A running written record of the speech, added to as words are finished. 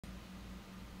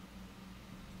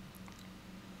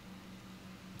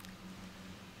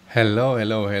Hello,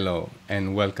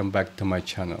 and welcome back to my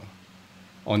channel.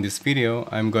 On this video,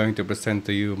 I'm going to present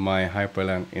to you my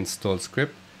Hyprland install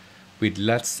script with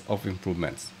lots of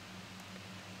improvements.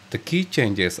 The key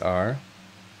changes are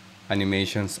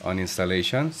animations on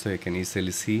installation, so you can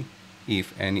easily see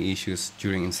if any issues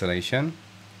during installation.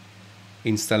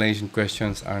 Installation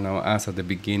questions are now asked at the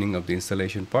beginning of the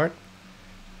installation part.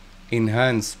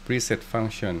 Enhanced preset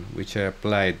function, which I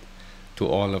applied to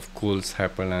all of KooL's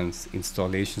Hyprland's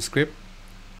installation script.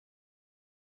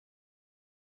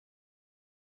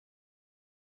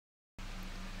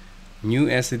 New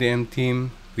SDDM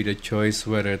theme with a choice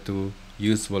whether to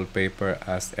use wallpaper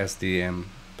as SDDM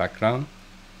background.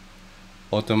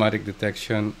 Automatic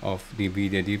detection of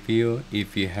NVIDIA GPU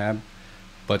if you have,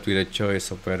 but with a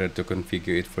choice of whether to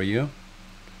configure it for you.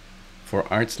 For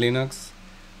Arch Linux,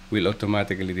 will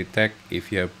automatically detect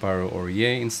if you have Paro or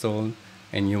Yay installed,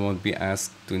 and you won't be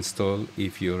asked to install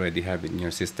if you already have it in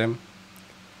your system.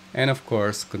 And of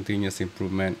course, continuous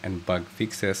improvement and bug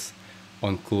fixes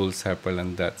on KooL's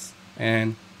Hyprland Dots,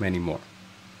 and many more.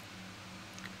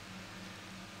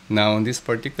 Now in this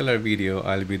particular video,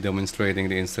 I'll be demonstrating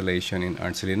the installation in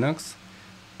Arch Linux,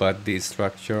 but the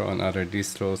structure on other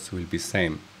distros will be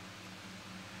same.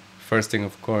 First thing,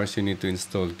 of course, you need to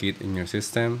install Git in your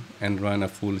system and run a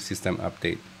full system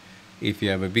update. If you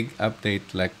have a big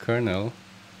update like kernel,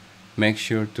 make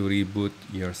sure to reboot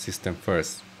your system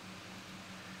first.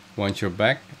 Once you're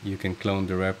back, you can clone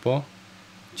the repo,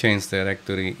 change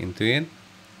directory into it,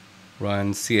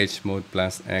 run chmod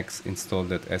 +x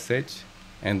install.sh,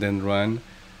 and then run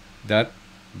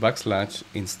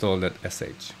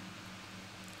 /install.sh.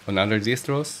 On other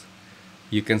distros,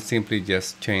 you can simply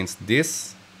just change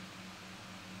this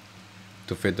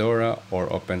to Fedora or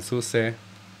OpenSUSE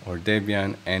or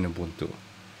Debian and Ubuntu.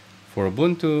 For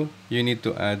Ubuntu, you need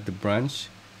to add the branch,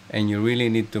 and you really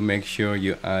need to make sure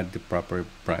you add the proper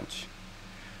branch.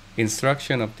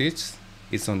 Instruction of this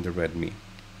is on the README.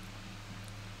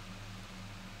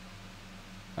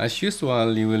 As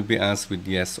usual, you will be asked with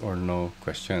yes or no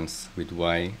questions, with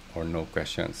why or no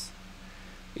questions.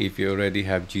 If you already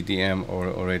have GDM or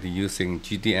already using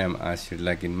GDM as your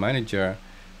login manager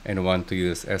and want to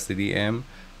use SDDM,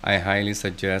 I highly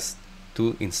suggest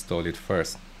to install it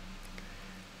first.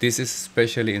 This is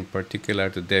especially in particular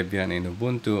to Debian and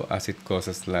Ubuntu, as it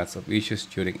causes lots of issues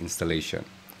during installation.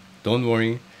 Don't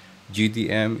worry,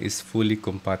 GDM is fully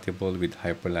compatible with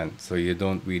Hyprland, so you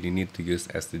don't really need to use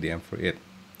SDDM for it.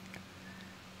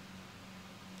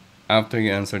 After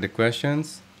you answer the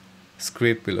questions,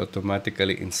 script will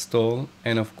automatically install,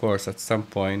 and of course at some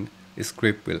point, the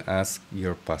script will ask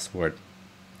your password.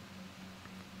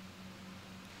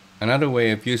 Another way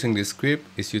of using this script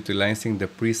is utilizing the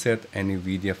preset and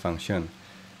NVIDIA function.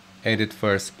 Edit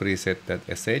first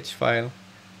preset.sh file,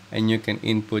 and you can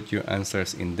input your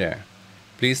answers in there.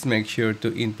 Please make sure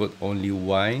to input only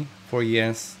Y for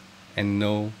yes and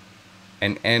no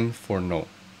and N for no.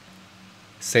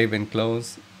 Save and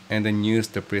close, and then use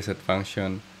the preset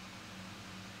function,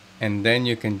 and then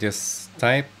you can just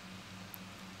type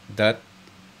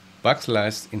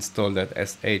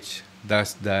 /install.sh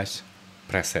 --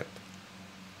 preset.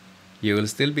 You will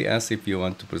still be asked if you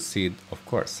want to proceed, of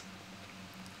course.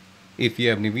 If you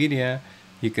have NVIDIA,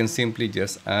 you can simply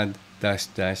just add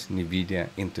 --NVIDIA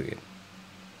into it.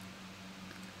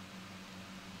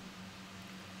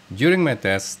 During my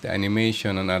tests, the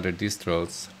animation on other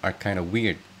distros are kind of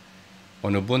weird.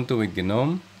 On Ubuntu with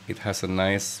GNOME, it has a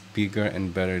nice, bigger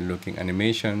and better looking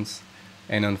animations,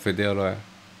 and on Fedora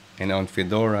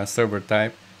server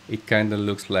type, it kinda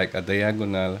looks like a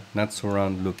diagonal, not so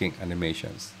round looking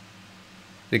animations.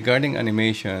 Regarding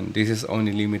animation, this is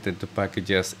only limited to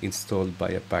packages installed by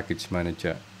a package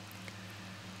manager.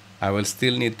 I will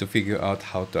still need to figure out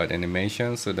how to add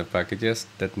animations to the packages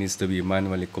that needs to be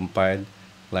manually compiled,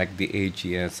 like the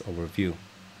AGS overview.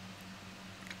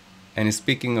 And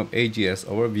speaking of AGS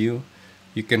overview,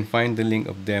 you can find the link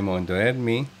of demo on the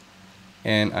README,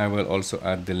 and I will also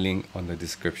add the link on the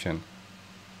description.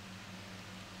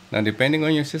 Now, depending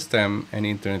on your system and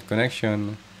internet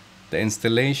connection, the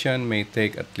installation may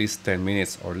take at least 10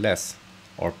 minutes or less,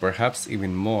 or perhaps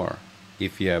even more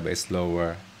if you have a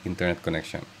slower internet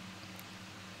connection.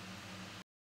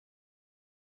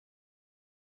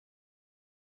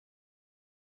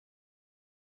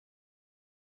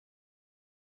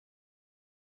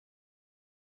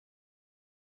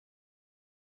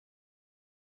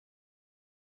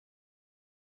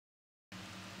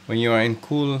 When you are in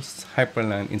KooL's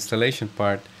Hyprland installation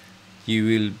part, you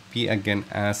will be again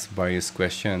asked various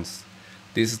questions.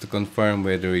 This is to confirm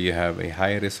whether you have a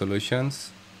high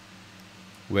resolutions,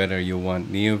 whether you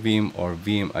want NeoVim or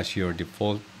Vim as your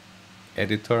default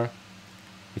editor,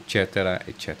 etc.,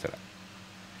 etc.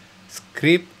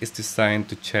 Script is designed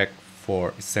to check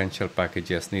for essential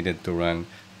packages needed to run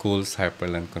KooL's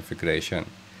Hyprland configuration,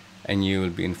 and you will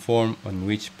be informed on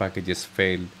which packages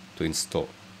failed to install.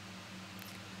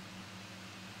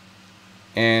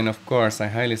 And of course, I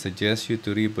highly suggest you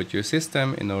to reboot your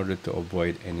system in order to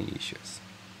avoid any issues.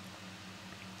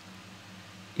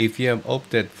 If you have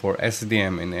opted for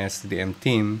SDDM and SDDM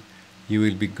theme, you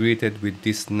will be greeted with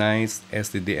this nice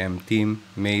SDDM theme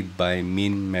made by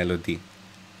Mean Melody.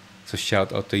 So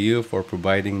shout out to you for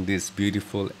providing this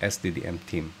beautiful SDDM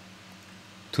theme.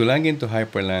 To log into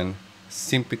Hyprland,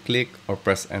 simply click or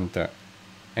press enter.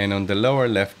 And on the lower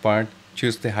left part,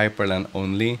 choose the Hyprland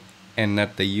only and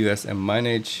not the USM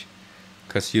manage,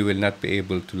 because you will not be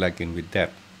able to log in with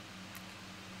that.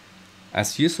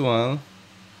 As usual,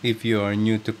 if you are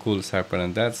new to KooL's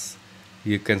Hyprland Dots,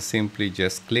 you can simply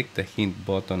just click the hint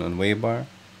button on Waybar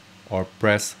or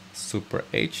press Super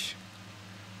H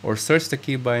or search the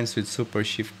keybinds with Super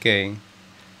Shift K,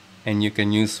 and you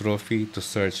can use Rofi to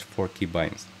search for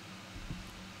keybinds.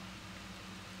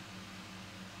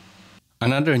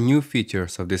 Another new feature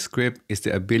of the script is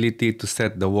the ability to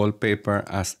set the wallpaper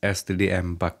as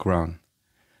SDDM background.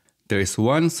 There is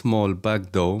one small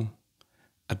bug though.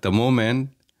 At the moment,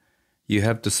 you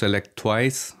have to select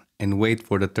twice and wait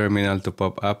for the terminal to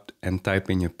pop up and type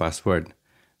in your password.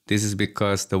 This is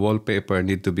because the wallpaper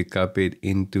needs to be copied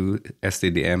into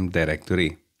SDDM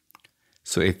directory.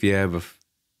 So if you have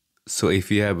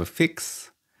a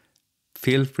fix,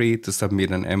 feel free to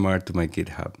submit an MR to my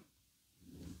GitHub.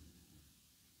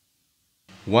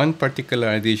 One particular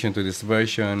addition to this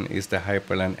version is the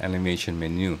Hyprland animation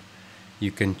menu.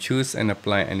 You can choose and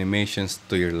apply animations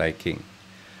to your liking.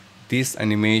 These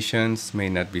animations may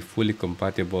not be fully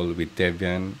compatible with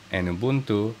Debian and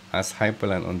Ubuntu, as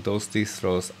Hyprland on those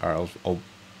distros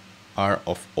are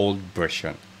of old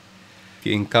version. If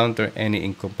you encounter any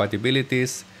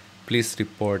incompatibilities, please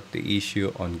report the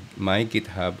issue on my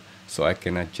GitHub so I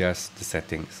can adjust the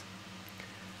settings.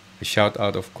 A shout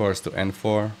out of course to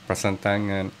N4,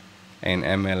 Prasantangan, and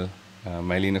ML,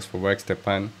 my Linux for Work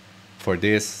Stepan, for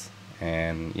this,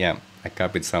 and yeah, I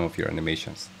copied some of your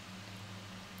animations.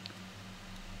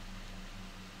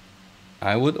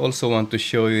 I would also want to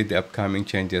show you the upcoming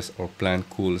changes or planned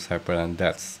KooL's Hyprland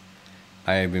Dots.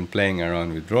 I have been playing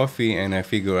around with Rofi and I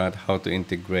figured out how to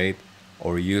integrate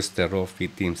or use the Rofi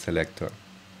theme selector.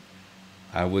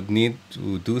 I would need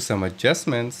to do some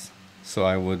adjustments, so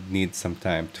I would need some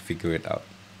time to figure it out.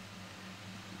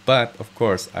 But of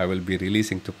course, I will be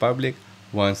releasing to public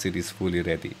once it is fully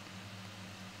ready.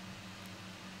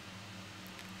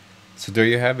 So there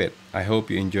you have it. I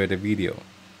hope you enjoyed the video.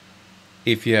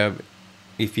 If you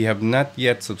have not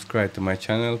yet subscribed to my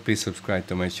channel, please subscribe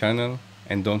to my channel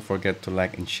and don't forget to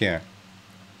like and share.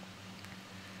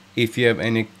 If you have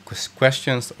any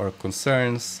questions or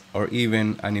concerns or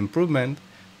even an improvement,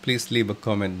 please leave a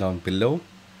comment down below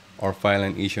or file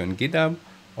an issue on GitHub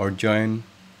or join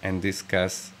and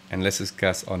let's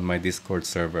discuss on my Discord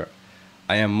server.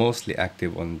 I am mostly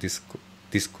active on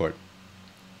Discord.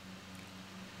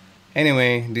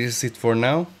 Anyway, this is it for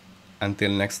now.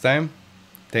 Until next time,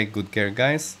 take good care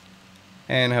guys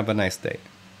and have a nice day.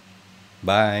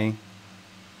 Bye.